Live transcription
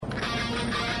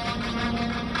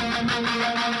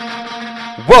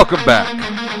Welcome back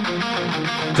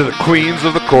to the Queens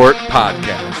of the Court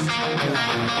podcast,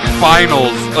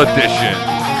 Finals Edition.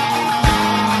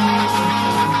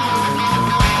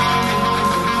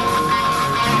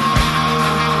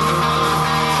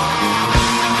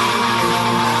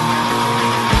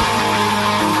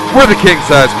 We're the King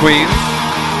Size Queens.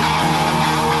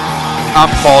 I'm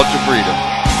Paul Jafrida.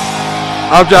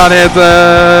 I'm John Hanson.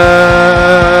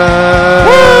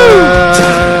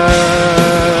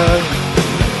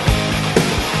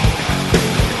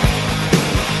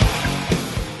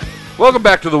 Welcome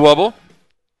back to the Wubble.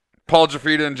 Paul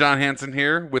Jafrida and John Hanson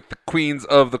here with the Queens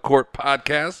of the Court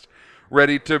podcast,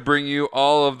 ready to bring you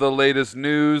all of the latest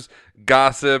news,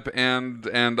 gossip, and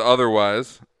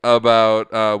otherwise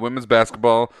about women's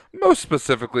basketball, most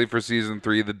specifically for Season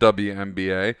 3, the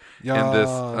WNBA, in this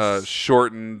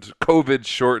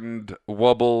COVID-shortened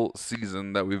Wubble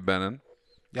season that we've been in.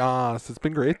 Yes, it's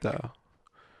been great, though.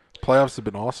 Playoffs have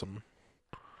been awesome.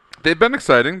 They've been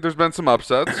exciting. There's been some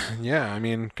upsets. Yeah, I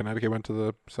mean, Connecticut went to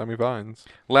the semifinals.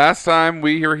 Last time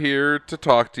we were here to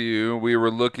talk to you, we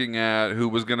were looking at who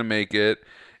was going to make it,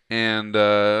 and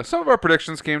some of our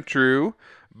predictions came true,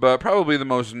 but probably the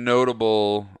most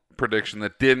notable prediction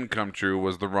that didn't come true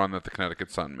was the run that the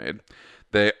Connecticut Sun made.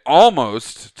 They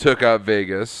almost took out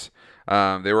Vegas.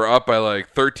 They were up by like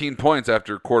 13 points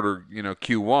after quarter,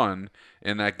 Q1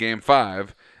 in that Game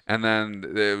 5. And then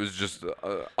it was just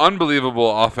an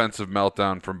unbelievable offensive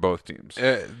meltdown from both teams.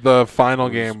 The final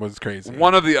game was crazy.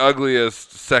 One of the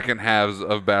ugliest second halves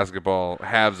of basketball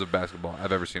I've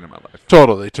ever seen in my life.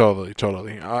 Totally.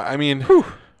 I mean,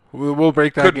 we'll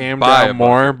break that game down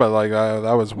more, but like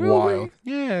that was wild.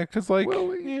 Yeah, because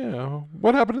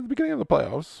what happened at the beginning of the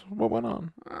playoffs? What went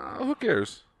on? Who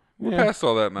cares? We're past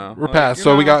all that now. We're past.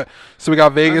 So we got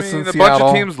Vegas and Seattle. A bunch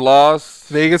of teams lost.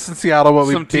 Vegas and Seattle, what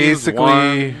we basically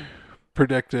won.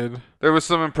 Predicted. There was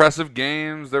some impressive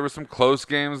games. There were some close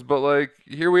games, but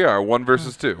here we are, 1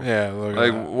 versus 2. Yeah. Look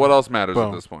at that. What else matters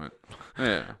at this point?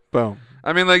 Yeah. Boom.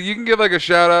 I mean, you can give a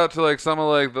shout out to some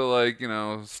of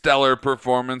the stellar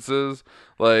performances.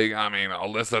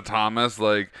 Alyssa Thomas,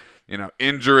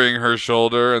 injuring her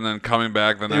shoulder and then coming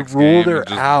back the next game and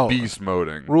just beast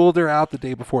moding. Ruled her out the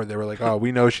day before. They were like, "Oh,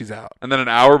 we know she's out." And then an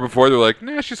hour before, they're like,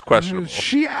 "Nah, she's questionable."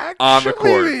 She actually on the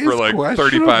court for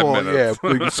 35 minutes.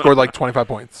 Yeah, scored 25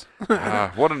 points.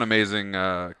 What an amazing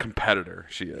competitor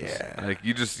she is. Yeah.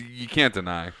 You can't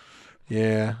deny.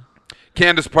 Yeah.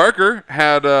 Candace Parker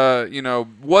had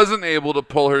wasn't able to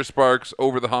pull her sparks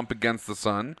over the hump against the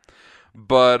Sun,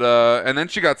 but and then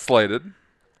she got slighted.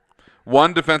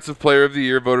 One Defensive Player of the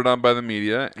Year voted on by the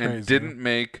media and didn't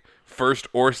make first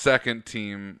or second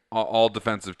team, all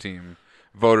defensive team,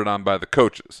 voted on by the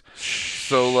coaches.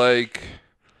 So,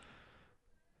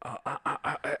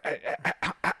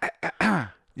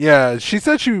 yeah, she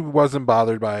said she wasn't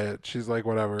bothered by it. She's like,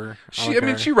 whatever.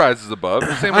 She rises above.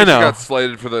 Same way she got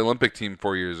slated for the Olympic team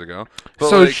 4 years ago.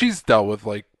 But so she's dealt with,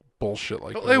 bullshit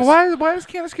like this. Why does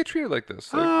Candace get treated like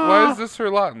this? Why is this her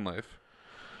lot in life?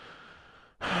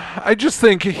 I just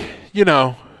think,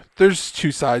 there's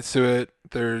two sides to it.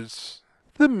 There's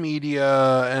the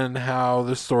media and how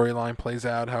the storyline plays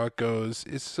out, how it goes.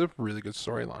 It's a really good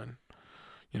storyline.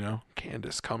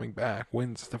 Candace coming back,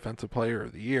 wins Defensive Player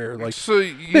of the Year.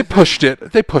 They pushed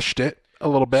it. They pushed it a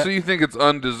little bit. So you think it's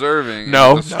undeserving?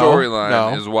 No. The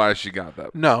storyline is why she got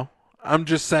that. No. I'm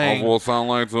just saying. Will sound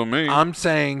like to me. I'm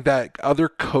saying that other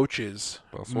coaches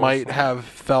might have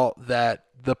felt that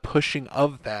the pushing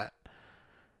of that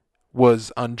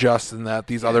was unjust and that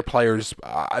these other players,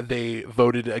 they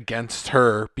voted against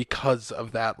her because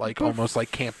of that, almost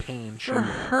campaign. For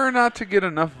her not to get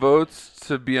enough votes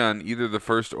to be on either the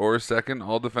first or second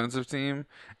all-defensive team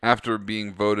after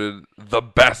being voted the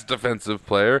best defensive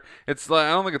player, I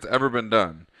don't think it's ever been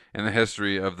done in the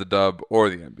history of the Dub or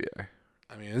the NBA.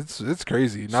 I mean, it's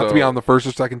crazy. Not to be on the first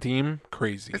or second team,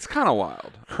 crazy. It's kind of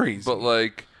wild. Crazy. But,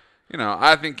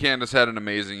 I think Candace had an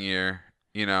amazing year,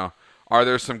 Are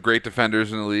there some great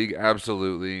defenders in the league?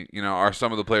 Absolutely. Are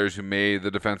some of the players who made the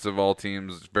defensive all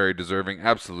teams very deserving?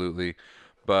 Absolutely.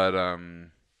 But, I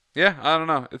don't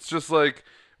know. It's just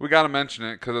we got to mention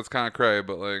it because it's kind of cray,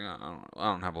 but I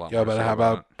don't have a lot more to say how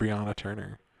about about Breonna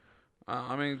Turner?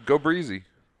 Go Breezy.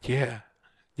 Yeah.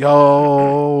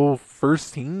 Yo,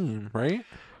 first team, right?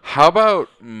 How about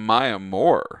Maya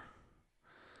Moore?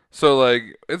 So,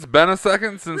 it's been a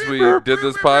second since we did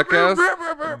this podcast,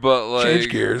 but, change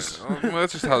gears.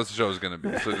 That's just how this show is going to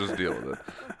be, so just deal with it.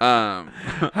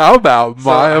 How about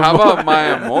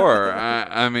Maya Moore?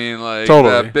 I mean, totally.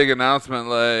 That big announcement,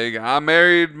 I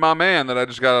married my man that I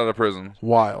just got out of prison.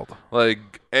 Wild.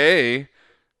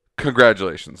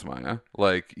 congratulations, Maya.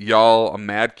 Like, y'all a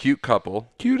mad cute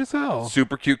couple. Cute as hell.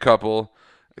 Super cute couple.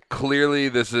 Clearly,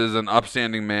 this is an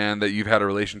upstanding man that you've had a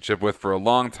relationship with for a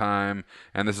long time,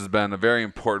 and this has been a very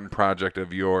important project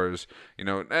of yours. You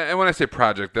know, and when I say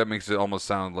project, that makes it almost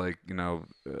sound like, you know,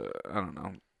 I don't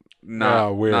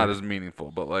know, weird. not as meaningful,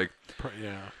 but like,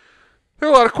 Yeah. there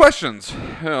are a lot of questions.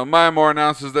 You know, Maya Moore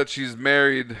announces that she's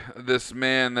married this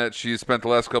man that she's spent the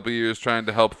last couple of years trying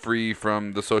to help free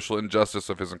from the social injustice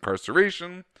of his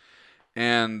incarceration,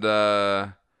 and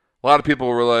a lot of people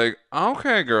were like,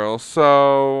 okay, girl,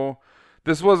 so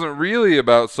this wasn't really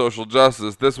about social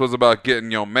justice. This was about getting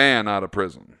your man out of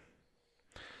prison.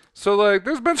 So, like,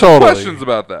 there's been some questions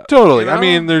about that. Totally. You know? I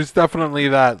mean, there's definitely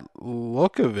that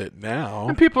look of it now.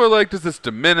 And people are like, does this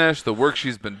diminish the work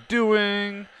she's been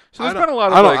doing? So there's been a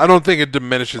lot of, I don't think it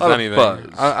diminishes anything. buzz.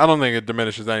 I don't think it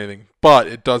diminishes anything. But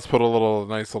it does put a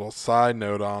nice little side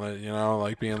note on it, you know,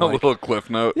 like being a little cliff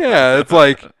note. Yeah, it's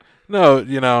like, no,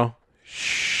 you know,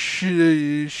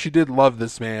 she did love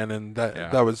this man, and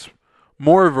that was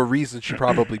more of a reason she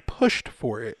probably pushed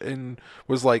for it and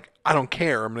was like, I don't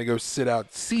care, I'm gonna go sit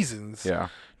out seasons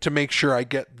to make sure I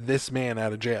get this man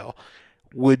out of jail.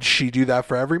 Would she do that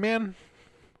for every man?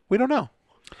 We don't know.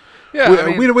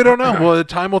 Yeah, we don't know. Well,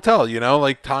 time will tell. You know,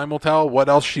 like time will tell what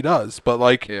else she does. But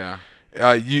like,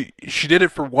 she did it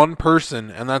for one person,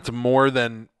 and that's more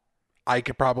than I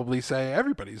could probably say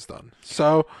everybody's done.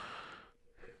 So.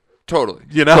 Totally.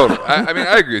 You know? Totally. I mean,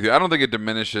 I agree with you. I don't think it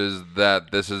diminishes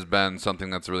that this has been something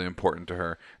that's really important to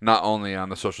her, not only on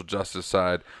the social justice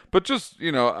side, but just,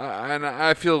 you know, and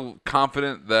I feel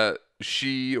confident that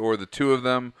she or the two of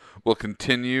them will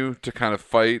continue to kind of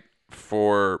fight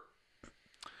for,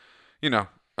 you know,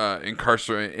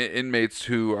 inmates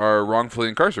who are wrongfully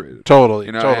incarcerated. Totally.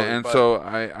 You know, totally. and so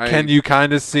I can you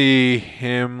kind of see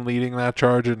him leading that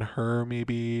charge and her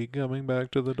maybe coming back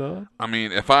to the dub? I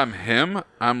mean, if I'm him,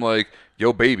 I'm like,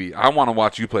 yo, baby, I want to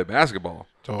watch you play basketball.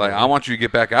 Totally. Like, I want you to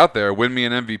get back out there, win me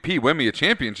an MVP, win me a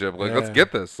championship. Like, let's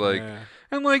get this. Like,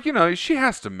 and like, you know, she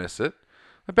has to miss it.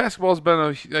 Basketball's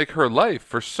been like her life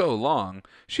for so long.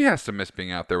 She has to miss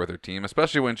being out there with her team,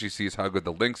 especially when she sees how good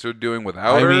the Lynx are doing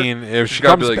without her. I mean, if she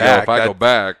comes comes back, back, if I go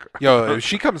back, if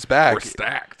she comes back, we're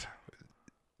stacked.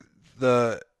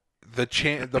 The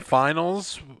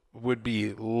finals would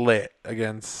be lit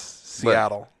against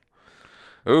Seattle.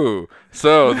 Ooh,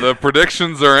 so the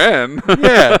predictions are in.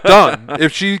 Yeah, done.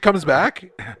 If she comes back,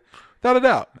 without a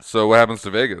doubt. So what happens to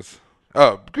Vegas?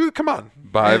 Oh, come on.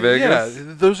 Bye, Vegas? Yeah,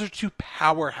 those are two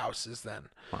powerhouses then.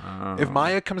 Wow. If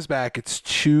Maya comes back, it's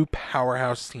two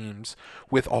powerhouse teams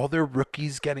with all their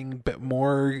rookies getting a bit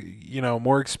more, you know,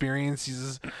 more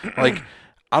experiences. Like,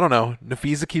 I don't know.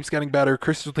 Nafisa keeps getting better.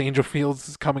 Crystal Dangerfields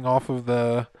is coming off of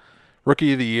the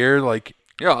Rookie of the Year. Like,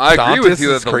 yeah, I agree with you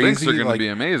that is the Lynx crazy, are going to like- be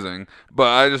amazing, but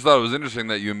I just thought it was interesting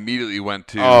that you immediately went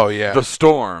to the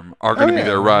Storm are going to be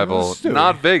their rival,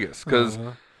 not Vegas, because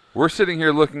we're sitting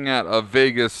here looking at a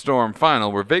Vegas Storm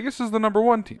final where Vegas is the number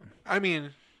one team. I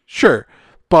mean, sure,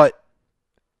 but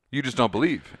you just don't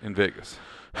believe in Vegas.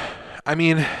 I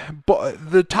mean,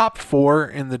 but the top four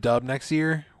in the dub next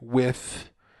year with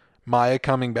Maya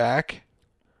coming back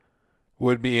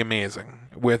would be amazing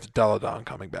with Deladon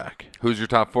coming back. Who's your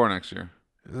top four next year?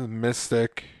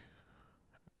 Mystic,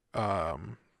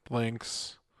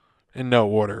 Lynx, in no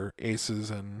order, Aces,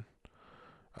 and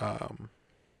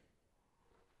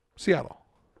Seattle.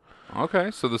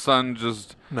 Okay, so the Sun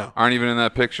just No. aren't even in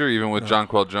that picture, even with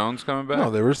Jonquel Jones coming back?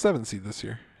 No, they were 7th seed this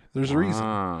year. There's a reason.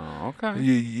 Oh, okay.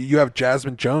 You have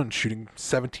Jasmine Jones shooting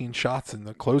 17 shots in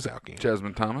the closeout game.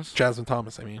 Jasmine Thomas? Jasmine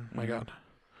Thomas, I mean. My God.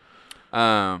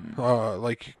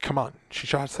 Like, come on. She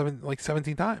shot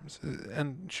 17 times,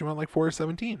 and she went like 4 or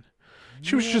 17.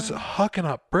 She was just hucking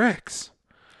up bricks.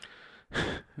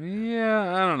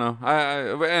 Yeah, I don't know.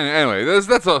 Anyway,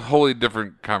 that's a wholly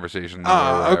different conversation.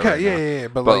 Okay,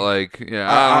 But like,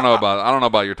 I don't know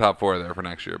about your top four there for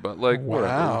next year. But like,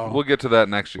 wow, we'll get to that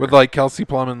next year. With like Kelsey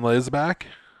Plum and Liz back.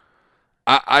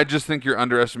 I just think you're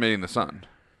underestimating the Sun.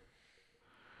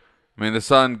 I mean, the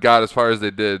Sun got as far as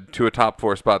they did to a top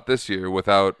four spot this year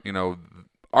without, you know,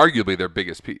 arguably their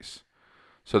biggest piece.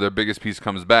 So their biggest piece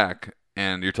comes back,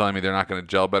 and you're telling me they're not going to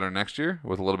gel better next year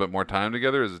with a little bit more time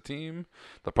together as a team?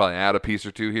 They'll probably add a piece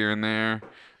or two here and there.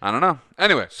 I don't know.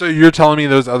 Anyway. So you're telling me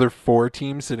those other four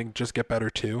teams didn't just get better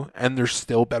too, and they're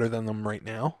still better than them right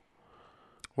now?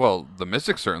 Well, the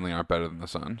Mystics certainly aren't better than the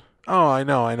Sun. Oh, I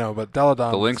know, but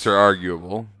Deladon... The Lynx are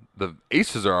arguable. The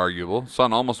Aces are arguable.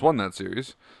 Sun almost won that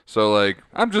series. So, like,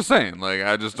 I'm just saying. Like,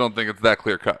 I just don't think it's that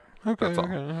clear cut. Okay, That's all.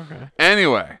 okay.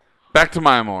 Anyway, back to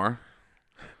Maya Moore.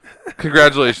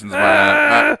 Congratulations,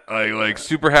 Maya. Like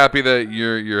super happy that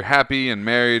you're happy and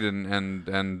married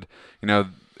and you know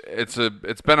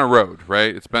it's been a road,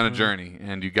 right? It's been a journey,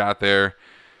 and you got there.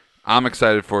 I'm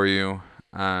excited for you.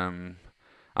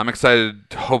 I'm excited,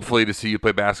 hopefully, to see you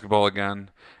play basketball again,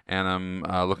 and I'm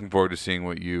looking forward to seeing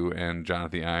what you and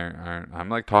Jonathan are. I'm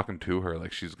like talking to her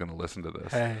like she's gonna listen to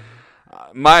this. Hey.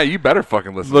 Maya, you better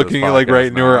fucking listen. Looking to this like podcast, right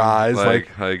into her man. eyes, like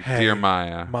hey, dear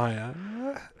Maya, Maya,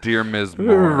 dear Ms.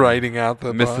 Moore, writing out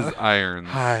the Mrs. Irons.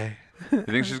 Hi. You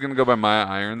think she's gonna go by Maya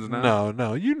Irons now?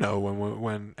 No. You know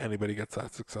when anybody gets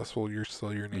that successful, you're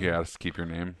still your name. Yeah, just keep your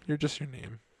name. You're just your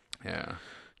name. Yeah.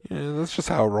 Yeah, that's just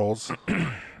how it rolls.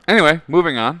 Anyway,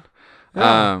 moving on.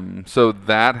 Yeah. So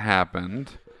that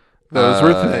happened. Those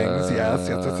were things. Yes.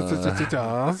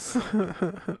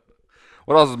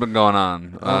 What else has been going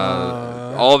on?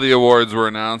 All the awards were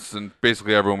announced, and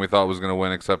basically everyone we thought was going to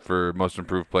win, except for most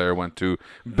improved player, went to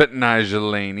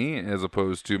Betnijah Laney as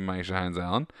opposed to Maisha Hines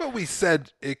Allen. But we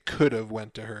said it could have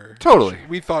went to her. Totally.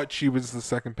 We thought she was the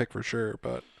second pick for sure,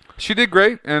 but She did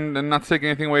great, and not to take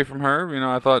anything away from her.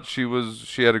 I thought she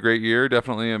had a great year,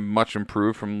 definitely, and much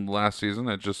improved from last season.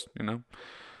 It just,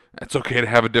 it's okay to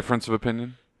have a difference of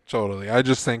opinion. totally. I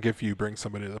just think if you bring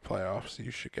somebody to the playoffs, you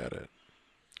should get it.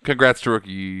 Congrats to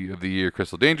Rookie of the Year,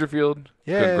 Crystal Dangerfield.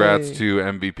 Yay. Congrats to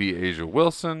MVP Asia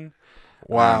Wilson.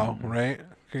 Wow, right?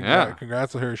 Yeah.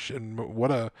 Congrats to her. And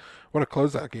what a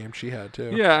closeout game she had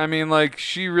too. Yeah,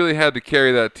 she really had to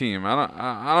carry that team.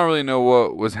 I don't really know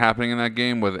what was happening in that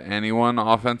game with anyone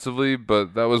offensively,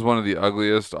 but that was one of the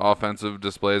ugliest offensive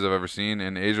displays I've ever seen.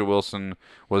 And Asia Wilson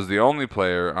was the only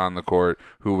player on the court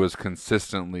who was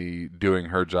consistently doing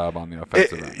her job on the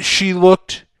offensive end. She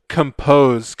looked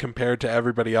composed compared to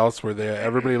everybody else where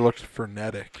everybody looked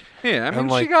frenetic. Yeah, And,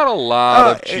 she got a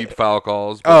lot of cheap foul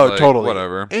calls. But totally.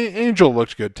 Whatever. Angel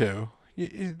looked good too.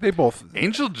 They both.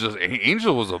 Angel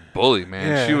was a bully, man.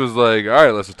 Yeah. She was like, "All right,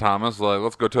 Alyssa Thomas,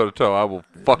 let's go toe to toe. I will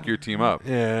fuck your team up."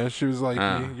 Yeah, she was like,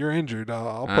 "You're injured.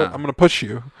 I'm gonna push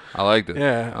you." I liked it.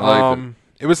 Yeah, I liked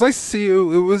it. It was nice to see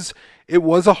you. It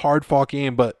was a hard fought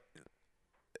game, but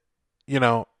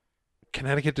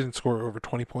Connecticut didn't score over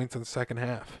 20 points in the second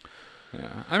half.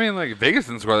 Yeah, Vegas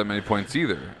didn't score that many points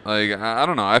either. I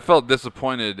don't know. I felt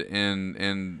disappointed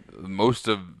in most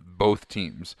of both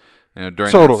teams. During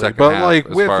Totally, that second but half,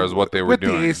 as far as what they were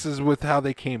doing. With the Aces, with how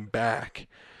they came back,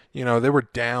 they were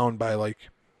down by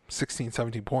 16,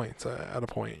 17 points at a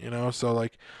point. So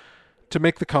to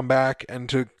make the comeback and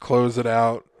to close it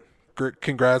out,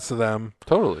 congrats to them.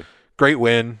 Totally, great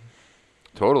win.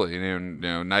 Totally,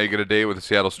 now you get a date with the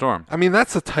Seattle Storm.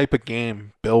 That's the type of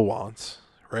game Bill wants,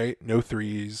 right? No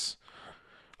threes,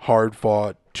 hard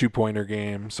fought 2-pointer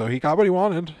game. So he got what he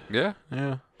wanted. Yeah.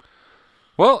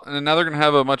 Well, and now they're going to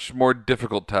have a much more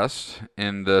difficult test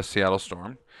in the Seattle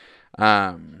Storm.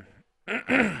 I'm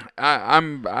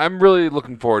really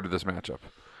looking forward to this matchup.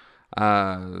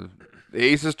 The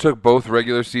Aces took both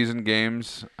regular season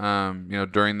games,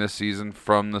 during this season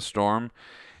from the Storm,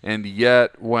 and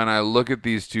yet when I look at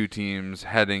these two teams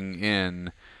heading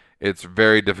in, it's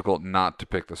very difficult not to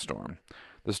pick the Storm.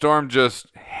 The Storm just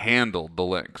handled the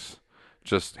Lynx,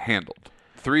 just handled.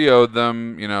 3-0'd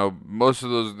them.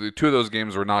 The two of those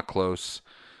games were not close.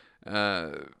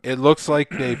 It looks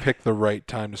like they picked the right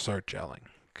time to start gelling,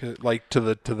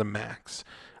 to the max.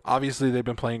 Obviously, they've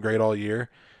been playing great all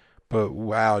year, but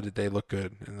wow, did they look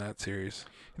good in that series?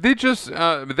 They just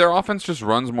their offense just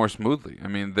runs more smoothly.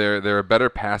 They're a better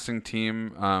passing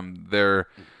team.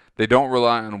 They don't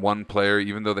rely on one player,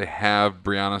 even though they have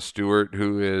Brianna Stewart,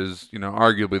 who is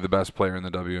arguably the best player in the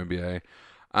WNBA.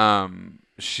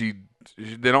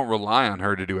 They don't rely on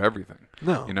her to do everything.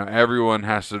 No. Everyone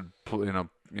has to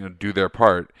do their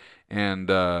part, and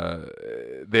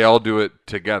they all do it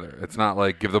together. It's not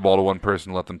like give the ball to one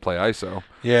person and let them play ISO.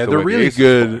 Yeah, they're really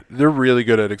good. They're really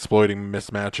good at exploiting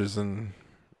mismatches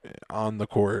on the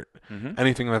court. Mm-hmm.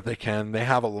 Anything that they can. They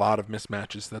have a lot of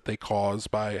mismatches that they cause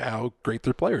by how great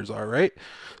their players are, right?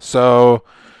 So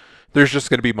there's just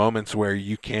going to be moments where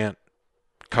you can't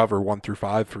cover 1 through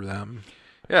 5 for them.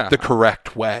 Yeah. The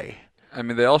correct way.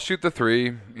 They all shoot the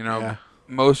three.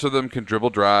 Most of them can dribble,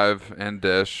 drive, and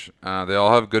dish. They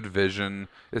all have good vision.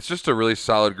 It's just a really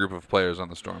solid group of players on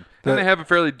the Storm. And they have a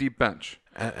fairly deep bench.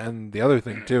 And the other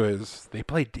thing, too, is they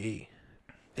play D.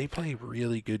 They play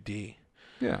really good D.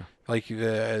 Yeah.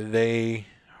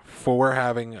 For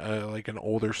having an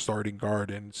older starting guard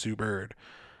in Sue Bird,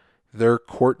 their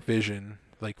court vision,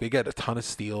 they get a ton of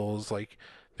steals. They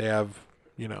have,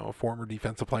 a former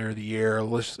defensive player of the year,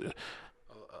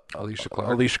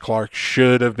 Alicia Clark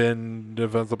should have been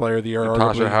Defensive Player of the Year.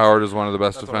 Natasha Arguably. Howard is one of the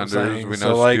best That's what I'm defenders. saying. We So,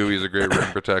 know like, Stewie's a great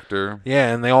rim protector.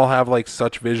 Yeah, and they all have like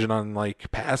such vision on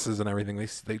like passes and everything.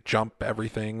 They jump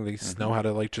everything. They know how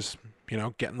to like just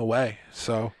get in the way.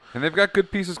 So And they've got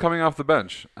good pieces coming off the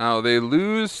bench. Now, they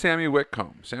lose Sammy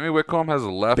Whitcomb. Sammy Whitcomb has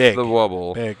left Big. the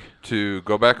bubble Big. to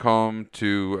go back home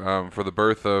to for the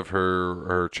birth of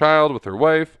her child with her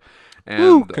wife. And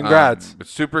Woo, congrats. It's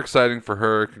super exciting for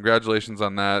her. Congratulations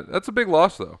on that. That's a big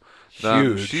loss, though.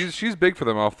 Huge. She's big for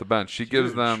them off the bench. She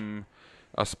gives Huge. them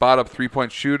a spot-up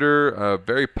three-point shooter, a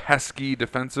very pesky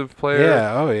defensive player.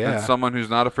 Yeah, oh yeah. And someone who's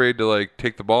not afraid to like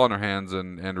take the ball in her hands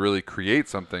and really create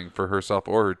something for herself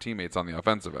or her teammates on the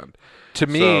offensive end. To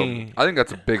me, So, I think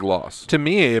that's a big loss. to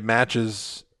me, it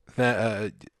matches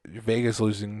that Vegas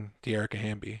losing De'Arica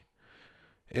Hamby.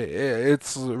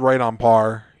 It's right on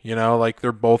par. Like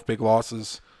they're both big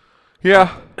losses.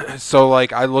 Yeah. So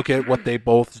like I look at what they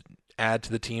both add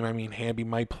to the team. I mean, Hamby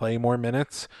might play more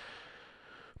minutes,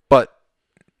 but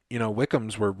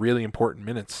Wickham's were really important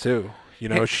minutes too.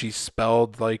 She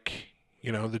spelled like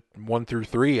the 1 through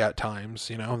 3 at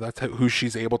times. That's who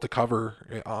she's able to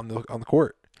cover on the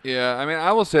court. Yeah, I mean,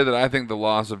 I will say that I think the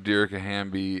loss of De'Arica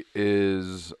Hamby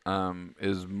is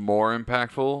more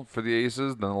impactful for the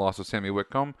Aces than the loss of Sammy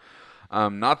Whitcomb.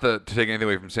 Not to take anything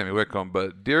away from Sammy Whitcomb,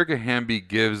 but De'Arica Hamby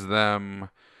gives them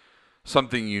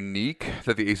something unique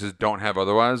that the Aces don't have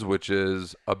otherwise, which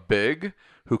is a big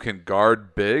who can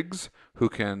guard bigs who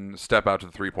can step out to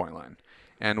the three-point line.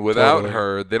 And without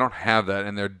her, they don't have that,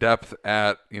 and their depth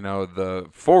at the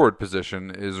forward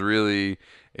position is really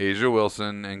Asia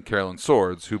Wilson and Carolyn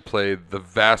Swords, who played the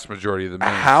vast majority of the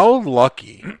minutes. How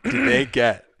lucky did they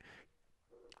get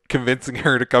convincing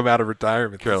her to come out of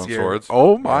retirement Carolyn this year? Swords?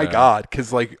 Oh my Yeah. God,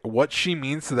 because like what she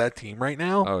means to that team right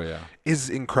now Oh yeah, is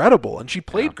incredible, and she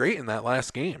played great in that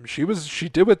last game. She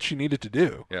did what she needed to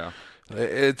do. yeah.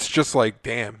 It's just like,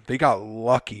 damn, they got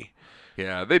lucky.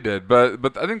 Yeah, they did,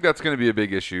 but I think that's going to be a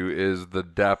big issue is the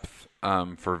depth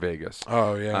for Vegas.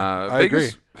 Oh yeah, I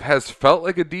Vegas agree. has felt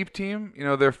like a deep team.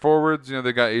 Their forwards,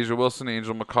 they got Asia Wilson,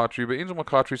 Angel McCautry, but Angel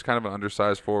McCautry's kind of an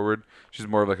undersized forward. She's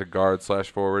more of like a guard /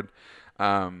 forward.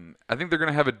 I think they're going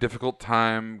to have a difficult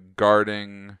time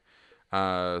guarding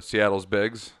Seattle's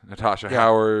bigs. Natasha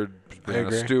Howard,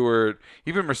 Brianna Stewart,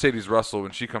 even Mercedes Russell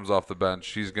when she comes off the bench,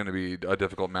 she's going to be a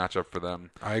difficult matchup for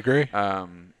them. I agree.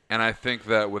 And I think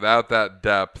that without that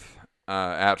depth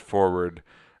at forward,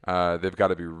 they've got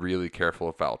to be really careful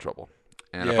of foul trouble.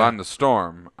 And if I'm the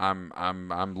Storm,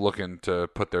 I'm looking to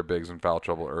put their bigs in foul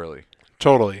trouble early.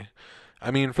 Totally.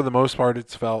 I mean, for the most part,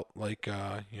 it's felt like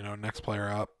next player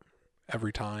up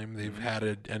every time they've had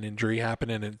an injury happen,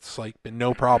 and it's like been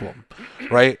no problem,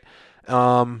 right?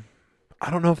 I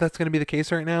don't know if that's going to be the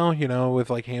case right now. With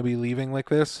like Hamby leaving like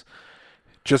this.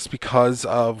 Just because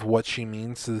of what she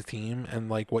means to the team and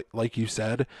like you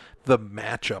said, the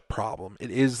matchup problem.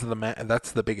 It is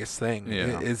that's the biggest thing.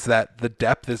 Yeah. Is that the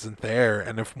depth isn't there,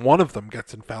 and if one of them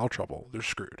gets in foul trouble, they're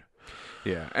screwed.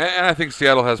 Yeah, and I think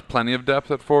Seattle has plenty of depth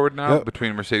at forward now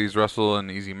between Mercedes Russell and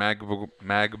Easy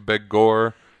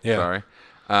Magbegor. Yeah.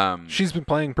 Sorry. She's been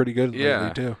playing pretty good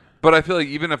lately too. But I feel like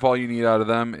even if all you need out of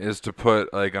them is to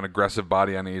put like an aggressive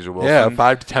body on Asia Wilson, Yeah,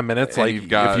 5 to 10 minutes. and Like you've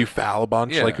got- if you foul a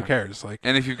bunch, like who cares? Like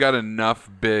and if you've got enough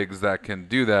bigs that can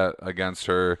do that against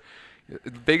her,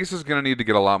 Vegas is going to need to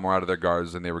get a lot more out of their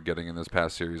guards than they were getting in this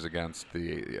past series against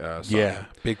the Sun. yeah,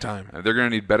 big time. They're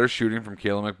going to need better shooting from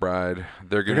Kayla McBride.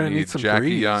 They're going to gonna need need some Jackie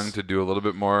threes. Young to do a little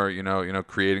bit more,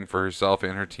 creating for herself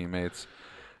and her teammates.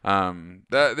 That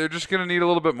they're just going to need a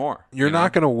little bit more. You're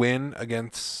not going to win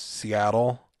against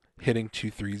Seattle hitting 2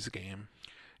 threes a game.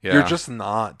 Yeah. You're just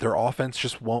not. Their offense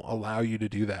just won't allow you to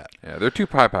do that. Yeah, they're too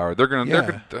high powered. They're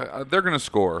gonna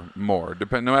score more.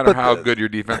 No matter how good your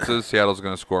defense is, Seattle's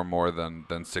gonna score more than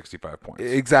 65 points.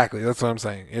 Exactly. That's what I'm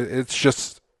saying. It's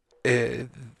just they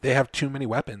have too many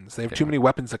weapons. They have too many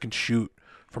weapons that can shoot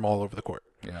from all over the court.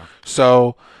 Yeah.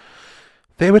 So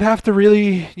they would have to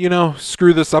really,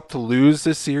 screw this up to lose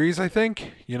this series, I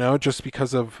think, just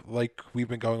because of, like, we've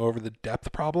been going over the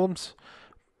depth problems.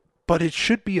 But it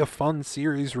should be a fun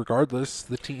series regardless.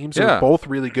 The teams are both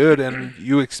really good, and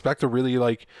you expect a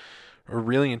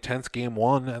really intense game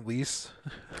 1 at least.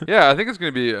 Yeah, I think it's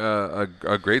going to be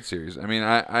a great series. I mean,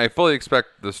 I fully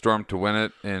expect the Storm to win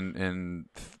it in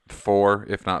 4,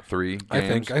 if not 3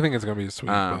 games. I think it's going to be a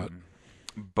sweep.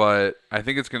 But I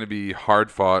think it's going to be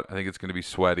hard fought. I think it's going to be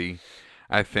sweaty.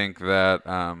 I think that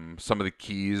some of the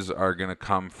keys are going to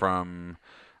come from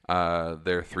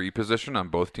their 3 position on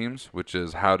both teams, which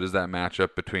is how does that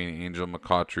matchup between Angel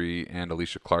McCautry and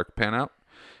Alicia Clark pan out?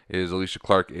 is Alicia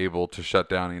Clark able to shut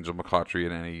down Angel McCaughtry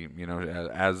in any,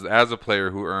 as a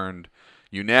player who earned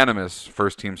unanimous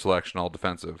first team selection all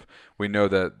defensive. We know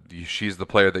that she's the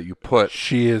player that you put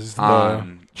She is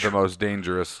on the most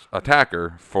dangerous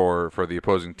attacker for the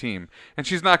opposing team, and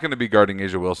she's not going to be guarding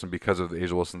Asia Wilson because of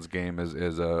Asia Wilson's game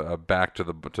is a back to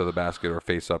the basket or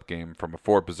face up game from a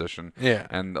 4 position. Yeah.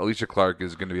 And Alicia Clark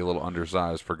is going to be a little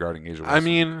undersized for guarding Asia Wilson. I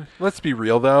mean, let's be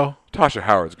real though. Tasha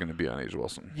Howard's going to be on Asia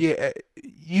Wilson. Yeah,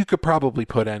 you could probably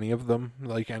put any of them,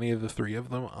 like any of the 3 of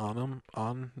them,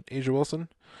 on Asia Wilson.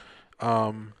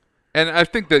 And I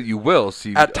think that you will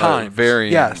see at times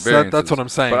varying. Yes, that's what I'm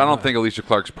saying. But I don't think Alicia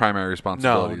Clark's primary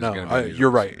responsibility is going to be. You're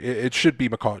right. It should be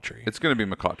McCaughtry. It's going to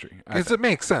be McCaughtry because it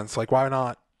makes sense. Like, why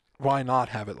not? Why not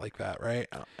have it like that, right?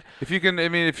 If you can, I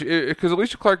mean, because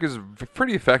Alicia Clark is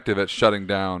pretty effective at shutting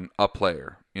down a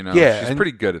player. Yeah, she's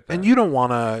pretty good at that. And you don't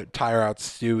want to tire out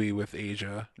Stewie with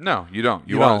Asia. No, you don't.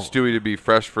 You want Stewie to be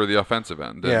fresh for the offensive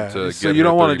end. Yeah, to so you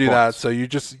don't want to do that. So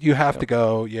you have to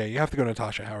go. Yeah, you have to go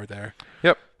Natasha Howard there.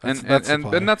 Yep. And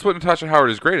that's what Natasha Howard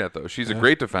is great at, though. She's a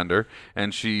great defender,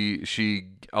 and she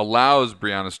allows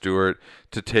Brianna Stewart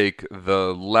to take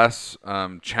the less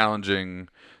challenging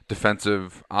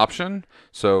defensive option.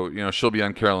 So, she'll be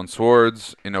on Carolyn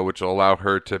Swords, which will allow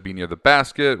her to be near the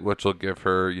basket, which will give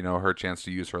her, her chance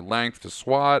to use her length to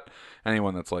swat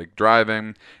anyone that's like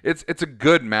driving. It's a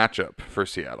good matchup for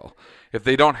Seattle. If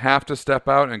they don't have to step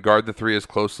out and guard the 3 as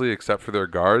closely except for their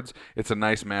guards, it's a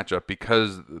nice matchup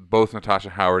because both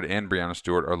Natasha Howard and Brianna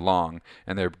Stewart are long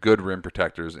and they're good rim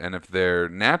protectors. And if they're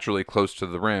naturally close to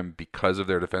the rim because of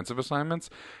their defensive assignments,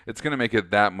 it's going to make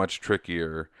it that much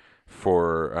trickier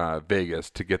for Vegas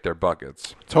to get their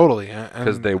buckets. Totally,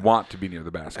 because they want to be near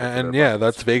the basket. And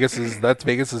that's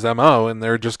Vegas's MO, and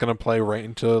they're just going to play right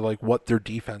into like what their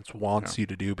defense wants you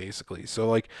to do, basically. So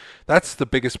like that's the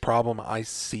biggest problem I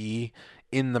see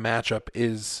in the matchup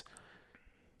is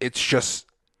it's just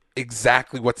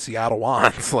exactly what Seattle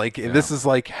wants. Like this is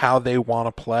like how they want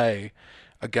to play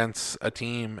against a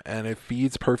team, and it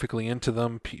feeds perfectly into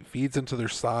them, feeds into their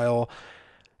style.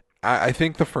 I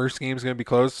think the first game is going to be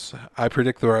close. I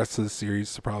predict the rest of the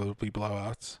series to probably be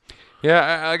blowouts.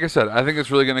 Yeah, like I said, I think it's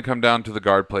really going to come down to the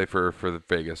guard play for the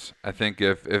Vegas. I think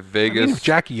if Vegas, if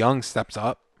Jackie Young steps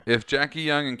up, if Jackie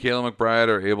Young and Kayla McBride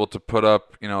are able to put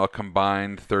up a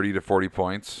combined 30 to 40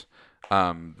 points,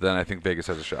 then I think Vegas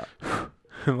has a shot.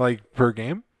 Like per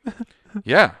game.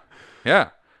 Yeah.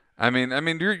 I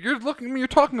mean, you're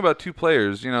talking about 2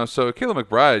 players. So Kayla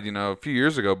McBride, a few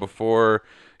years ago before.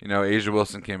 Asia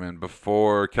Wilson came in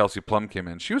before Kelsey Plum came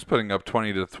in. She was putting up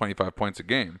 20 to 25 points a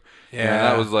game. Yeah, and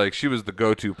that was like she was the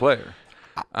go-to player.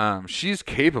 She's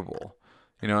capable,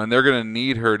 and they're going to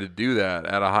need her to do that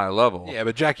at a high level. Yeah,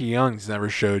 but Jackie Young's never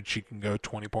showed she can go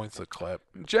 20 points a clip.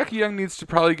 Jackie Young needs to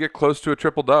probably get close to a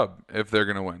triple-dub if they're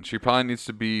going to win. She probably needs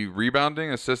to be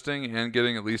rebounding, assisting, and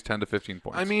getting at least 10 to 15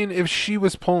 points. I mean, if she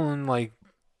was pulling like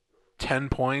 10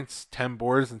 points, 10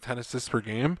 boards, and 10 assists per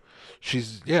game, they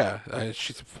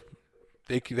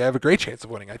have a great chance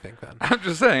of winning, I think, then. I'm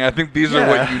just saying, I think these are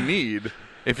what you need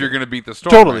if you're going to beat the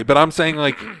Storm. Totally, but I'm saying,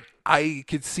 like, I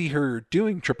could see her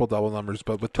doing triple-double numbers,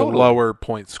 but with the lower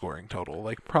point scoring total,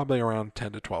 like probably around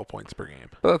 10 to 12 points per game.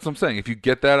 But that's what I'm saying. If you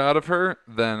get that out of her,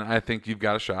 then I think you've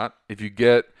got a shot. If you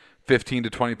get 15 to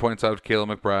 20 points out of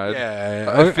Kayla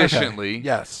McBride efficiently,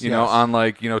 okay. On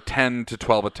like, 10 to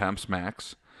 12 attempts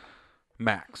max.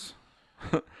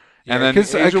 Yeah, and then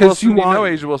Asia Wilson,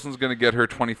 Asia Wilson's going to get her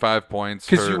 25 points,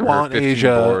 her 15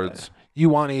 boards. You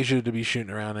want Asia to be shooting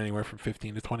around anywhere from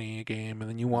 15 to 20 a game, and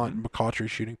then you want McCaughtry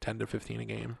shooting 10 to 15 a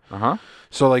game.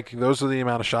 So, like, those are the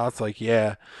amount of shots. Like,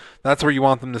 that's where you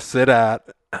want them to sit at.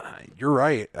 You're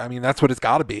right. I mean, that's what it's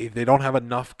got to be. They don't have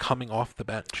enough coming off the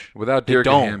bench. Without Derek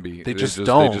and Hamby, they just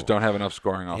don't. They just don't have enough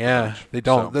scoring off the bench. Yeah, they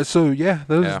don't.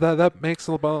 That makes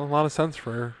a lot of sense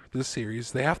for this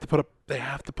series. They have to put up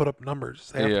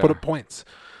numbers. They have to put up points.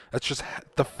 That's just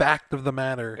the fact of the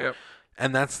matter. Yep.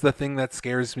 And that's the thing that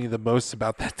scares me the most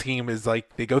about that team is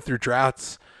like they go through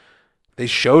droughts. They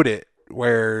showed it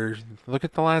where look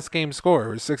at the last game score.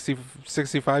 It was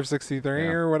 65, 63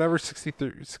 or whatever,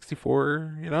 63,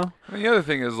 64, And the other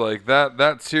thing is like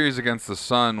that series against the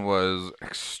Sun was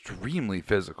extremely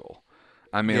physical.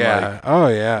 I mean,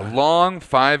 long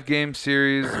 5-game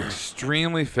series,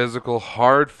 extremely physical,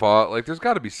 hard fought. Like, there's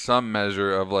got to be some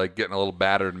measure of like getting a little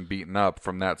battered and beaten up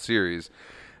from that series.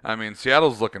 I mean,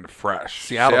 Seattle's looking fresh.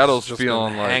 Seattle's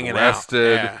feeling like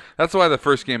rested. Yeah. That's why the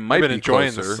first game might be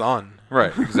enjoying closer. the sun.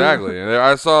 Right, exactly.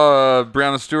 I saw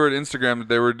Brianna Stewart Instagram that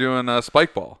they were doing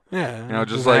spike ball. Yeah,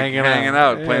 Just like hanging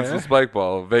out, playing some Yeah. spike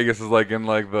ball. Vegas is like in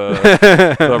like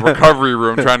the recovery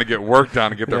room trying to get work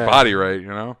done to get their Yeah. body right.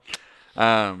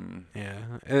 Yeah,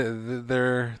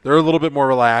 they're a little bit more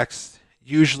relaxed.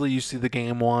 Usually, you see the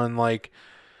game one like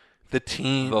the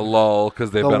team, The lull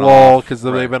because they've the been lull off. because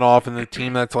Right. they've been off, and the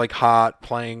team that's like hot,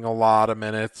 playing a lot of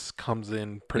minutes, comes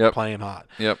in Yep. playing hot.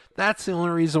 Yep. That's the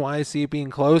only reason why I see it being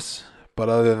close. But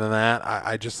other than that,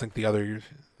 I just think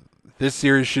this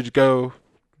series should go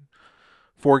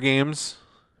 4 games,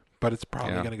 but it's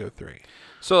probably Yeah. going to go 3.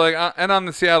 So like, and on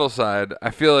the Seattle side, I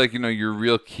feel like your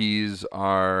real keys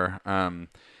are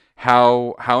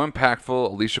how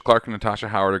impactful Alicia Clark and Natasha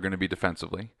Howard are going to be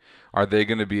defensively. Are they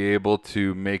going to be able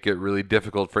to make it really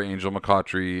difficult for Angel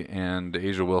McCaughtry and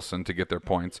Asia Wilson to get their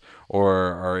points, or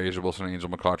are Asia Wilson and Angel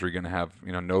McCaughtry going to have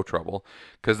no trouble?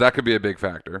 Because that could be a big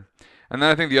factor. And then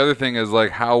I think the other thing is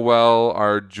like how well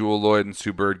are Jewel Lloyd and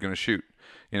Sue Bird going to shoot?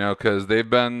 Because they've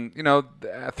been,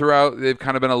 throughout, they've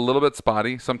kind of been a little bit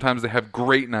spotty. Sometimes they have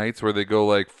great nights where they go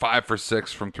like 5 for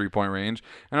 6 from 3-point range,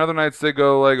 and other nights they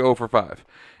go like 0 for 5.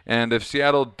 And if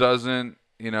Seattle doesn't,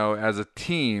 as a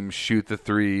team, shoot the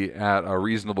 3 at a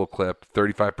reasonable clip,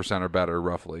 35% or better,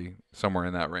 roughly, somewhere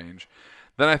in that range,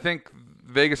 then I think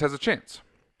Vegas has a chance.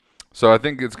 So I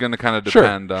think it's going to kind of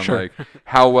depend on like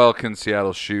how well can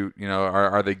Seattle shoot.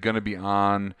 Are they going to be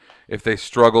on? If they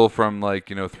struggle from like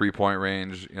 3-point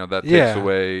range, that takes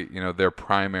away their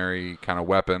primary kind of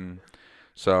weapon.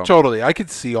 So totally, I could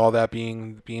see all that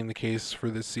being the case for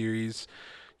this series.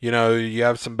 You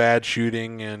have some bad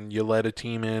shooting and you let a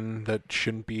team in that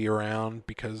shouldn't be around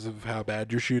because of how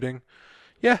bad you're shooting.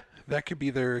 Yeah, that could be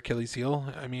their Achilles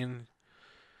heel. I mean,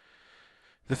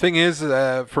 the thing is,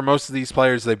 for most of these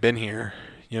players, they've been here.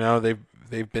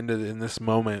 They've been in this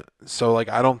moment. So like,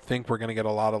 I don't think we're gonna get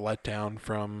a lot of letdown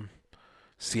from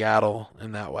Seattle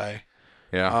in that way.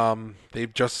 yeah,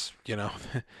 They've just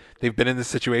they've been in this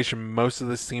situation. Most of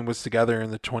this team was together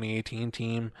in the 2018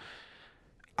 team.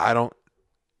 I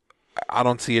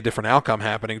don't see a different outcome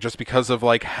happening just because of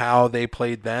like how they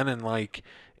played then, and like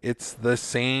it's the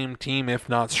same team if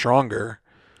not stronger.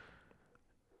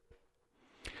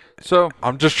 So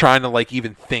I'm just trying to like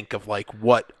even think of like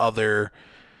what other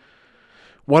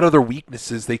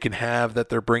weaknesses they can have that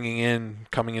they're bringing in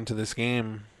coming into this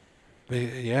game.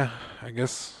 I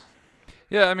guess.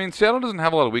 yeah, I mean Seattle doesn't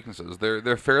have a lot of weaknesses.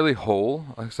 They're fairly whole.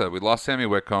 Like I said, we lost Sammy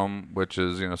Whitcomb, which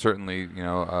is certainly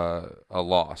a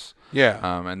loss.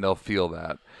 Yeah. And they'll feel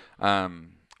that.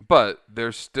 But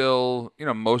they're still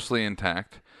mostly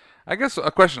intact. I guess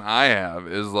a question I have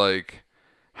is like,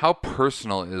 how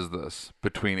personal is this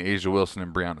between Asia Wilson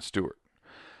and Brianna Stewart?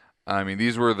 I mean,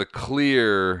 these were the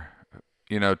clear,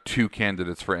 2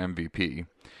 candidates for MVP.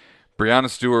 Brianna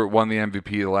Stewart won the MVP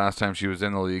the last time she was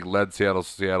in the league, led Seattle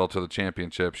to the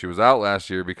championship. She was out last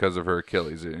year because of her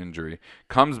Achilles injury.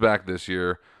 Comes back this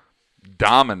year,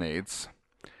 dominates.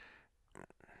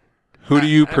 Who do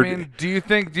you I mean, do you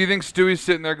think Stewie's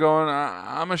sitting there going,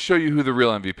 I'm gonna show you who the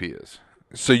real MVP is?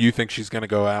 So you think she's going to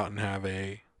go out and have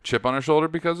a Chip on her shoulder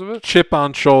because of it? chip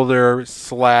on shoulder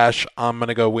 / I'm going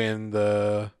to go win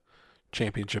the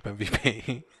championship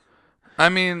MVP? I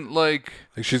mean, like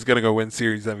she's going to go win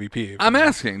series MVP. I'm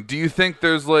asking, do you think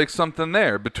there's like something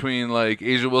there between like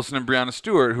Asia Wilson and Brianna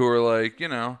Stewart who are like,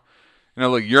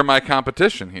 like you're my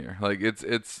competition here. Like it's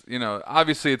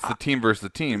obviously it's the team versus the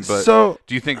team, but So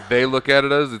do you think they look at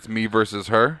it as it's me versus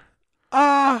her?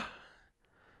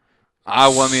 I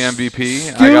won the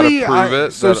MVP. I got to prove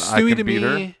it so that I Stewie can to beat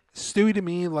me, her. Stewie to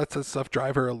me lets that stuff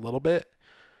drive her a little bit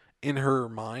in her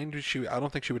mind. I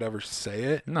don't think she would ever say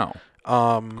it. No,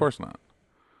 of course not.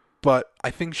 But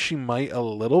I think she might a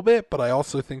little bit. But I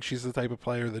also think she's the type of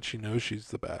player that she knows she's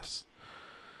the best.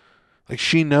 Like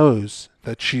she knows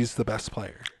that she's the best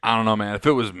player. I don't know, man. If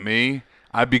it was me,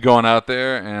 I'd be going out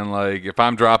there and like if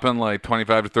I'm dropping like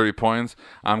 25 to 30 points,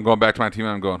 I'm going back to my team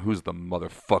and I'm going, who's the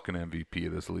motherfucking MVP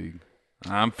of this league?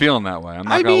 I'm feeling that way. I'm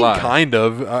not gonna lie. Kind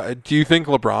of. Do you think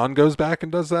LeBron goes back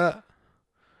and does that?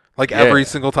 Like every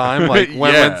single time, like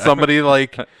when somebody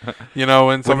like, when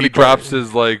somebody when he drops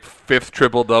his like 5th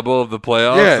triple double of the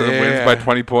playoffs and wins by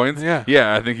 20 points.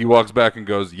 Yeah, I think he walks back and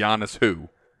goes, Giannis who?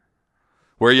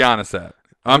 Where Giannis at?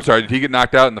 I'm sorry, did he get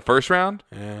knocked out in the first round?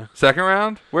 Yeah. Second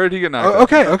round? Where did he get knocked out?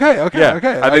 Okay. Yeah,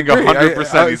 Okay. I think agree.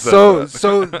 100% he said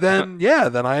so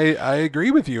then I agree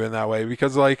with you in that way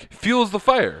because like fuels the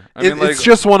fire. I mean, it's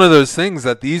just one of those things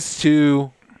that these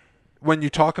two, when you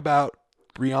talk about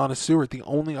Brianna Stewart, the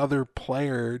only other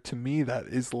player to me that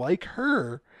is like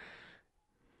her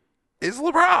is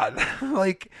LeBron.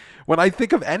 Like when I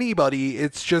think of anybody,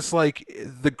 it's just like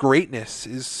the greatness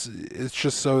is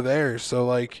just so there. So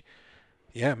like,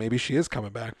 yeah, maybe she is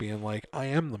coming back, being like, I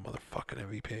am the motherfucking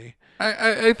MVP.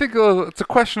 I think it's a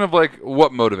question of like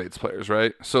what motivates players,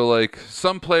 right? So like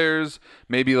some players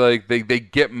maybe like they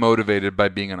get motivated by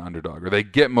being an underdog, or they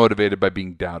get motivated by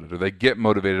being doubted, or they get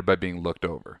motivated by being looked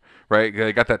over, right?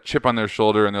 They got that chip on their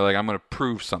shoulder and they're like, I'm going to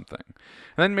prove something.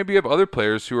 And then maybe you have other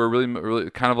players who are really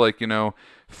kind of like,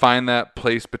 find that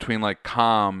place between like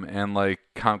calm and like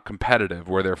competitive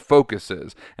where their focus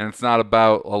is, and it's not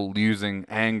about using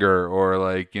anger or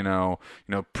like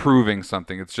proving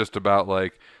something. It's just about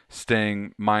like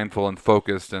staying mindful and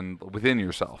focused and within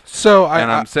yourself. So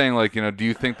I'm saying like, do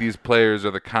you think these players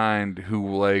are the kind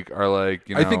who like are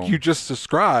like, I think you just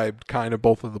described kind of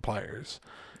both of the players.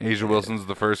 Asia Wilson's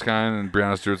the first kind and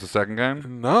Brianna Stewart's the second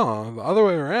kind? No, the other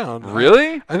way around.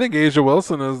 Really? I think Asia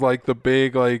Wilson is like the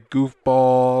big like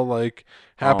goofball, like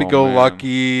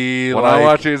happy-go-lucky. When I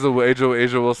watch Asia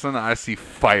Wilson, I see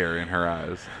fire in her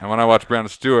eyes, and when I watch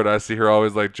Brianna Stewart, I see her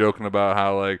always like joking about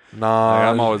how like,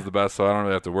 I'm always the best, so I don't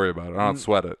really have to worry about it. I don't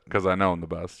sweat it because I know I'm the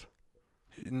best.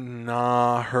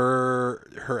 Nah,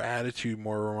 her attitude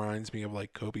more reminds me of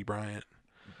like Kobe Bryant.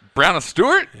 Brianna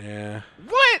Stewart? Yeah.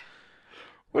 What?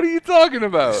 What are you talking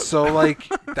about? So, like,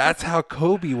 that's how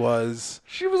Kobe was.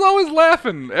 She was always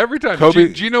laughing every time.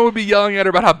 Gino would be yelling at her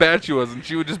about how bad she was, and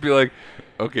she would just be like,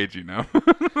 okay, Gino.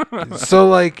 So,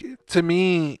 like, to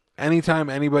me, anytime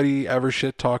anybody ever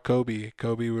shit talk Kobe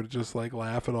would just, like,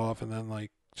 laugh it off and then,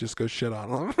 like, just go shit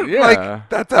on him. Yeah. Like,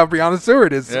 that's how Brianna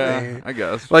Stewart is to me. I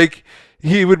guess. Like,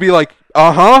 he would be like,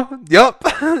 yep,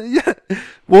 yeah,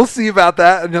 we'll see about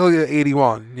that, and he'll get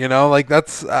 81. Like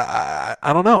that's I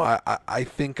don't know. I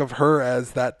think of her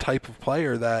as that type of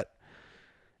player that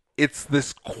it's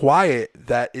this quiet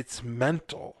that it's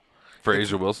mental. For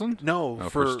Asia Wilson? No,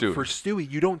 for Stewie.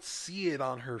 You don't see it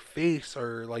on her face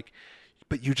or like,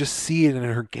 but you just see it in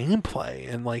her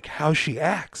gameplay and like how she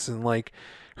acts and like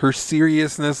her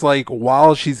seriousness, like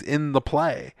while she's in the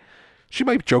play. She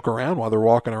might joke around while they're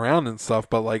walking around and stuff,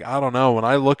 but like I don't know. When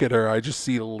I look at her, I just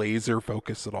see laser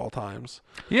focus at all times.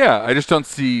 Yeah, I just don't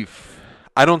see.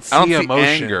 I don't see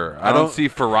emotion. Anger. I don't see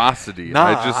ferocity. Nah,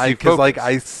 I just see focus. Like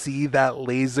I see that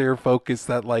laser focus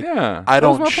that like I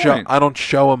don't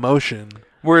show emotion.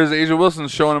 Whereas Asia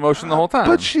Wilson's showing emotion the whole time.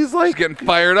 But she's like getting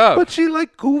fired up. But she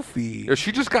like goofy.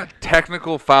 She just got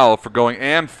technical foul for going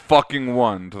and fucking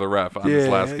won to the ref on this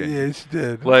last game. Yeah, she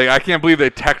did. Like I can't believe they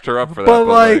teched her up for that. But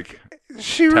like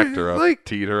she teched her up, like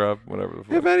teed her up, whatever the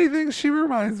fuck. If anything, she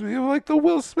reminds me of like the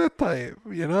Will Smith type,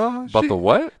 But the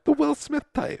what? The Will Smith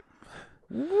type.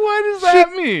 What does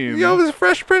that mean? The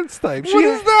Fresh Prince type. What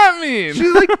does that mean?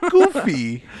 She's like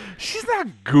goofy. She's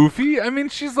not goofy. I mean,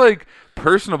 she's like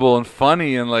personable and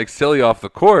funny and like silly off the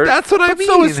court. That's what I mean.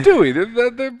 So is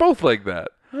Stewie. They're both like that.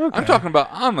 Okay. I'm talking about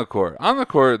on the court. On the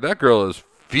court, that girl is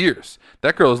fierce.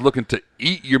 That girl is looking to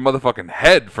eat your motherfucking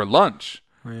head for lunch.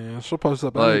 Yeah, she'll post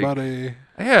up anybody.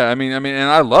 Yeah, I mean, and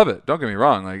I love it. Don't get me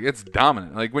wrong. Like, it's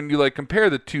dominant. Like, when you like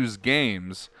compare the two's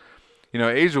games,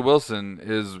 Asia Wilson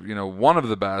is, one of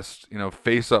the best,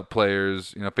 face-up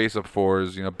players, face-up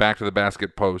fours, back to the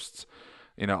basket posts,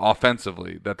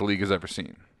 offensively that the league has ever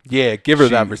seen. Yeah, give her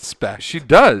that respect. She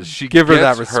does. She give her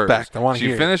that respect. Hers. I want to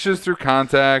hear. She finishes through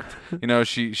contact.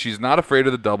 She's not afraid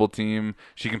of the double team.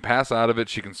 She can pass out of it.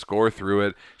 She can score through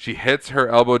it. She hits her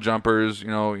elbow jumpers.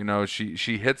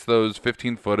 She hits those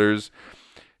 15-footers.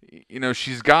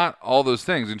 She's got all those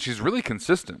things, and she's really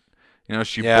consistent.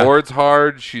 She boards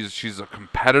hard. She's a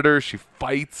competitor. She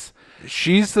fights.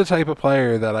 She's the type of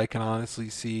player that I can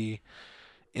honestly see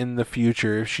in the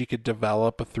future if she could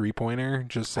develop a 3-pointer,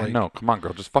 just like no, come on,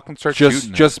 girl, just fucking start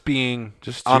shooting. Just being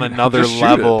on another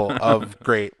level of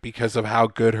great because of how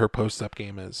good her post-up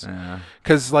game is. Yeah,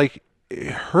 because like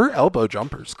her elbow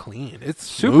jumper's clean. It's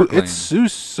super clean. It's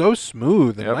so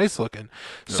smooth and nice looking.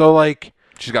 Yep. So like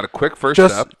she's got a quick first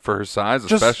step for her size,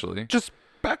 especially. Just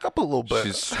back up a little bit.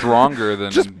 She's stronger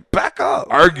than just back up.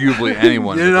 Arguably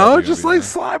anyone. Just like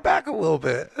slide back a little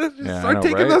bit. Start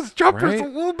taking those jumpers a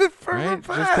little bit further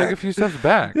back. Just take a few steps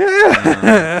back.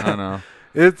 Yeah. I know.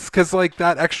 It's because like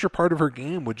that extra part of her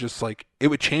game would just like it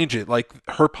would change it. Like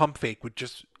her pump fake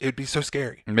it'd be so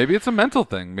scary. Maybe it's a mental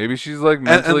thing. Maybe she's like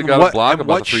mentally got a block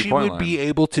about the 3-point line. What she would be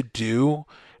able to do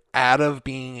out of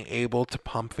being able to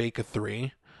pump fake a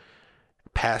 3,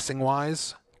 passing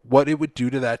wise. What it would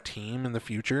do to that team in the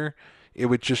future, it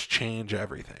would just change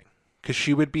everything. Because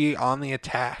she would be on the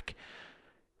attack.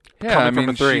 Yeah, I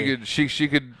mean, she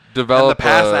could develop and the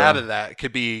pass out of that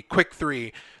could be quick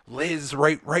 3, Liz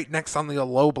right next on the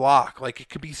low block. Like, it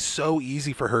could be so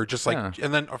easy for her, just like, Yeah.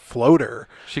 and then a floater.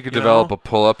 She could you develop know? a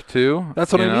pull up too.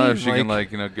 That's what you I know, mean, If she can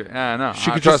no,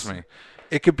 she could trust just- me.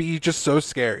 It could be just so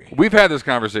scary. We've had this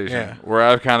conversation Yeah. where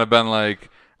I've kind of been like,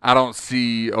 I don't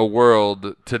see a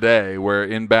world today where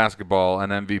in basketball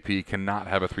an MVP cannot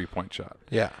have a 3-point shot.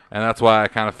 Yeah. And that's why I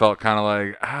kind of felt kind of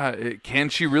like, can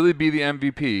she really be the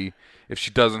MVP if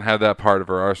she doesn't have that part of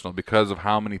her arsenal because of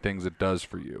how many things it does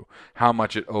for you, how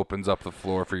much it opens up the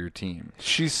floor for your team.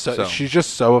 She's So- she's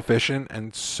just so efficient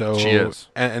and so She is.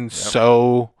 and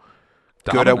so good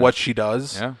at Dominant. what she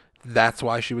does. Yeah. That's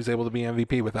why she was able to be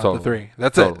MVP without Totally. the three.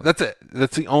 That's Totally. it. That's it.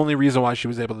 That's the only reason why she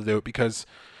was able to do it, because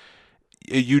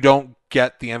you don't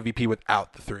get the MVP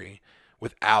without the three,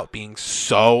 without being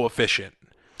so efficient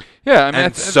Yeah, I mean,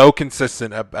 and so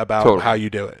consistent about Totally. how you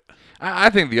do it.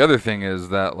 I think the other thing is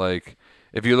that, like,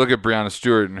 if you look at Breanna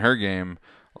Stewart in her game,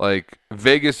 like,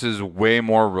 Vegas is way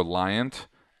more reliant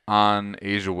on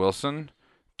A'ja Wilson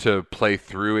to play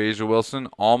through A'ja Wilson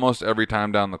almost every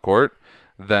time down the court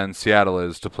than Seattle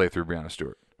is to play through Breanna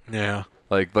Stewart. Yeah.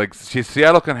 Like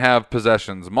Seattle can have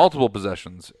possessions, multiple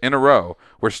possessions in a row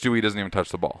where Stewie doesn't even touch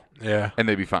the ball, Yeah. and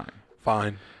they'd be fine.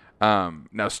 Fine.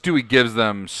 Now Stewie gives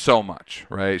them so much,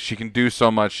 right? She can do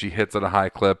so much. She hits at a high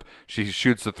clip. She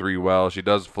shoots the three well. She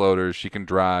does floaters. She can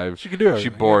drive. She can do She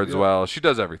everything. boards Yeah. well. She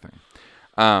does everything.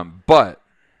 But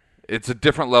it's a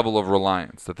different level of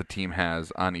reliance that the team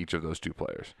has on each of those two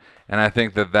players, and I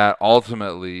think that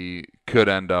ultimately could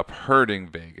end up hurting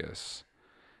Vegas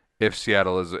if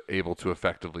Seattle is able to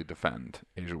effectively defend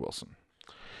A'ja Wilson.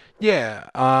 Yeah,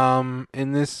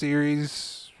 in this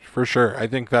series, for sure. I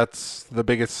think that's the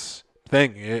biggest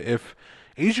thing. If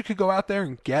Asia could go out there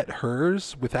and get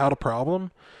hers without a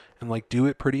problem and like do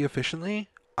it pretty efficiently,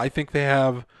 I think they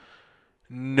have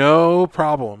no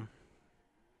problem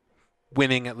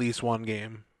winning at least one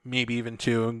game, maybe even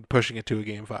two, and pushing it to a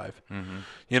game 5.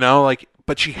 You know, like,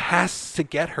 but she has to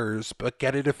get hers, but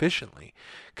get it efficiently.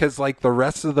 Because, like, the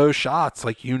rest of those shots,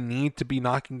 like, you need to be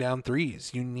knocking down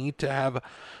threes. You need to have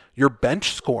your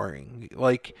bench scoring.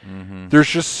 Like, there's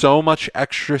just so much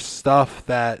extra stuff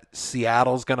that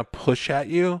Seattle's going to push at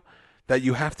you that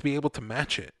you have to be able to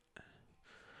match it.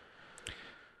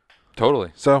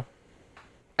 Totally. So,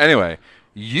 Anyway,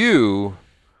 you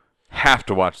have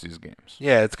to watch these games.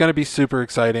 yeah, it's going to be super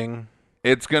exciting.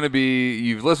 It's going to be,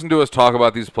 you've listened to us talk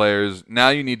about these players. Now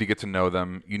you need to get to know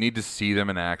them. You need to see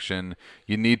them in action.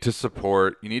 You need to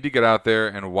support. You need to get out there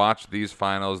and watch these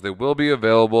finals. They will be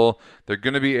available. They're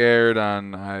going to be aired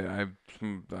on, I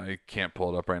can't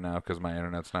pull it up right now because my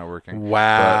internet's not working.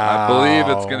 Wow. But I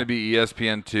believe it's going to be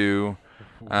ESPN2.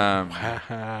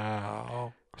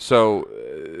 Wow. So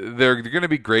they're going to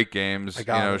be great games. I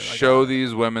got it. I Show got it.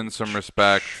 these women some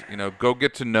respect. Go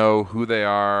get to know who they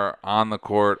are on the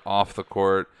court, off the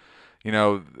court. We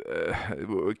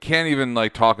can't even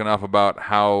like talk enough about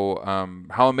how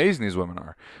amazing these women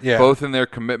are. Yeah. Both in their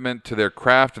commitment to their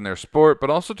craft and their sport, but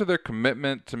also to their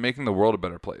commitment to making the world a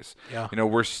better place. Yeah.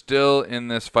 We're still in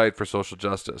this fight for social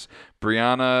justice.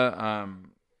 Breonna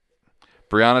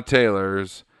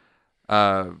Taylor's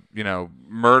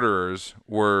murderers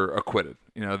were acquitted.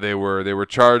 They were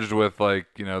charged with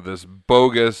this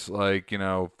bogus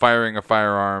firing a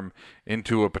firearm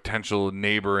into a potential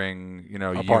neighboring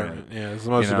Apartment. unit. Yeah, it's the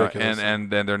most ridiculous.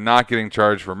 And they're not getting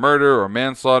charged for murder or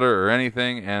manslaughter or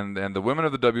anything. And the women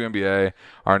of the WNBA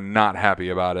are not happy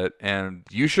about it, and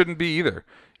you shouldn't be either.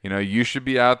 You should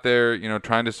be out there,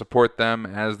 trying to support them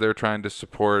as they're trying to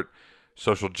support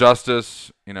social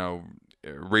justice.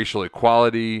 Racial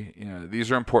equality. These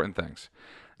are important things.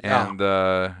 And,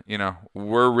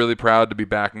 we're really proud to be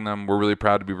backing them. We're really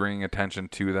proud to be bringing attention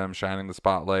to them, shining the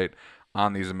spotlight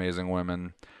on these amazing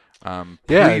women.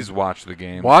 Please watch the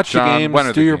game. Watch John, the games. when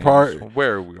are Do the your games? part.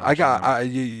 Where are we? I got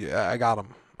watching them? I got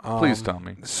them. Please tell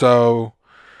me. So,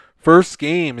 first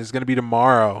game is going to be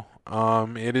tomorrow.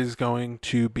 It is going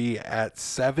to be at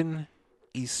 7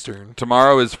 Eastern.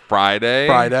 Tomorrow is Friday.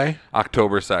 Friday.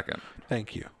 October 2nd.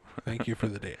 Thank you for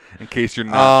the date. In case you're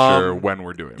not sure when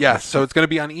we're doing Yeah, this. so it's going to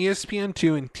be on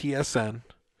ESPN2 and TSN.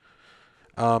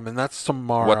 And that's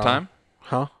tomorrow. What time?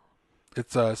 Huh?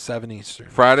 It's 7 Eastern.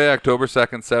 Friday, October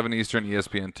 2nd, 7 Eastern,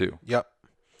 ESPN2. Yep.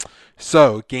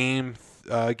 So game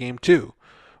 2,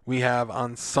 we have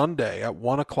on Sunday at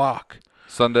 1 o'clock.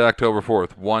 Sunday, October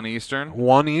 4th, 1 Eastern.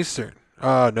 1 Eastern.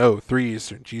 No, 3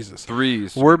 Eastern. Jesus. 3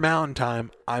 Eastern. We're Mountain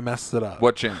Time. I messed it up.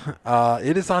 What channel?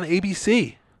 It is on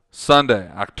ABC. Sunday,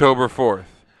 October 4th,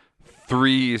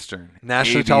 3 Eastern.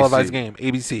 Nationally ABC. televised game.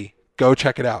 ABC. Go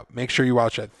check it out. Make sure you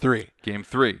watch at 3. Game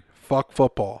 3. Fuck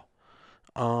football.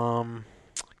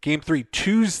 Game 3,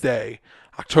 Tuesday,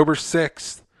 October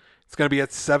 6th. It's going to be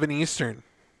at 7 Eastern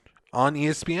on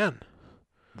ESPN.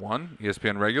 One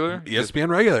ESPN regular. ESPN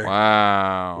regular.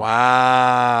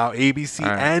 Wow. ABC All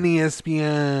right. and ESPN.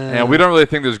 And we don't really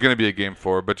think there's going to be a game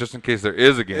 4, but just in case there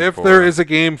is a game 4. If there is a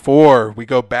game 4, we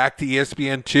go back to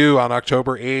ESPN 2 on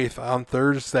October 8th on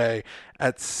Thursday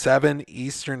at 7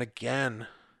 Eastern again.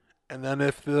 And then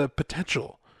if the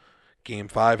potential game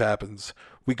 5 happens,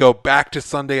 we go back to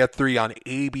Sunday at 3 on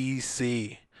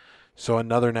ABC. So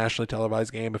another nationally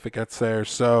televised game if it gets there.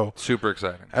 So super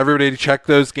exciting. Everybody check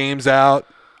those games out.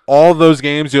 All those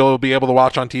games you'll be able to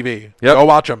watch on TV. Yep. Go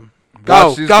watch them.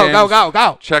 Watch these games.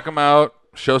 Go. Check them out.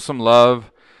 Show some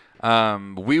love.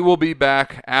 We will be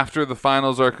back after the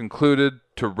finals are concluded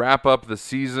to wrap up the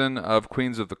season of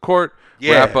Queens of the Court,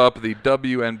 wrap up the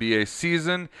WNBA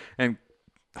season, and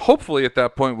hopefully at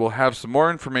that point we'll have some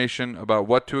more information about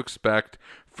what to expect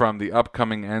from the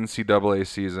upcoming NCAA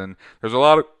season. There's a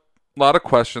lot of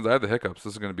questions. I have the hiccups.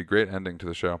 This is going to be a great ending to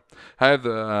the show. I have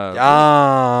the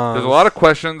there's a lot of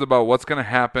questions about what's going to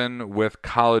happen with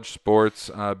college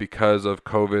sports because of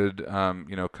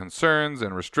COVID, concerns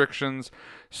and restrictions.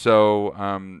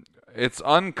 So it's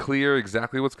unclear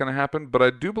exactly what's going to happen, but I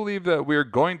do believe that we're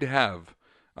going to have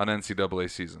an NCAA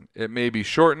season. It may be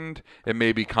shortened, it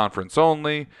may be conference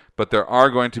only, but there are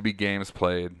going to be games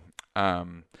played.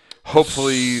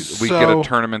 Hopefully we get a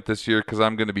tournament this year because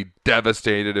I'm going to be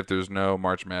devastated if there's no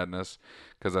March Madness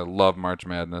because I love March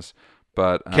Madness.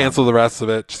 But cancel the rest of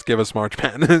it. Just give us March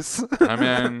Madness.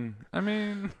 I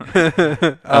mean.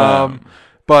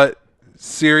 But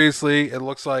seriously, it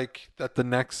looks like that the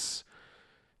next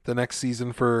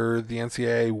season for the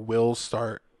NCAA will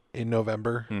start in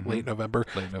November, late November.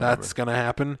 That's going to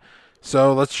happen.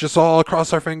 So let's just all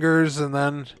cross our fingers, and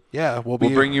then we'll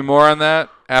bring you more on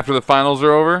that after the finals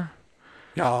are over.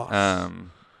 Yeah.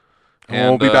 And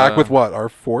we'll be back with what, our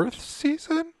 4th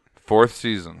season? 4th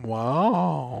season.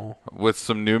 Wow. With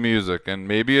some new music and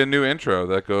maybe a new intro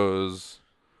that goes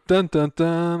dun dun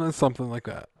dun and something like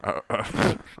that.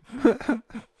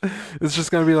 It's just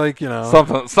gonna be like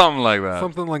something like that.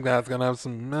 Something like that. It's gonna have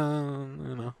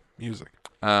some music.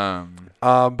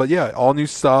 But yeah, all new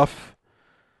stuff.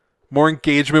 More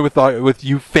engagement with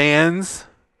you fans.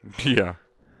 Yeah.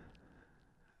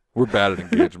 We're bad at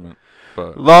engagement,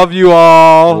 but love you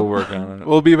all. We'll work on it.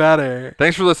 We'll be better.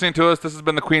 Thanks for listening to us. This has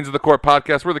been the Queens of the Court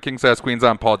podcast. We're the King Size Queens.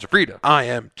 I'm Paul Jafrida. I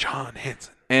am John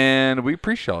Hanson. And we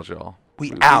appreciate y'all.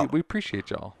 We out. We appreciate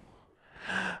y'all.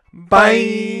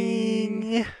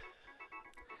 Bye.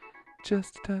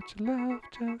 Just a touch of love.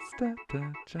 Just a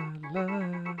touch of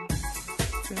love.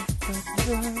 Just a touch of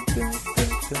love. Just a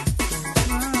touch of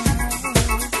love.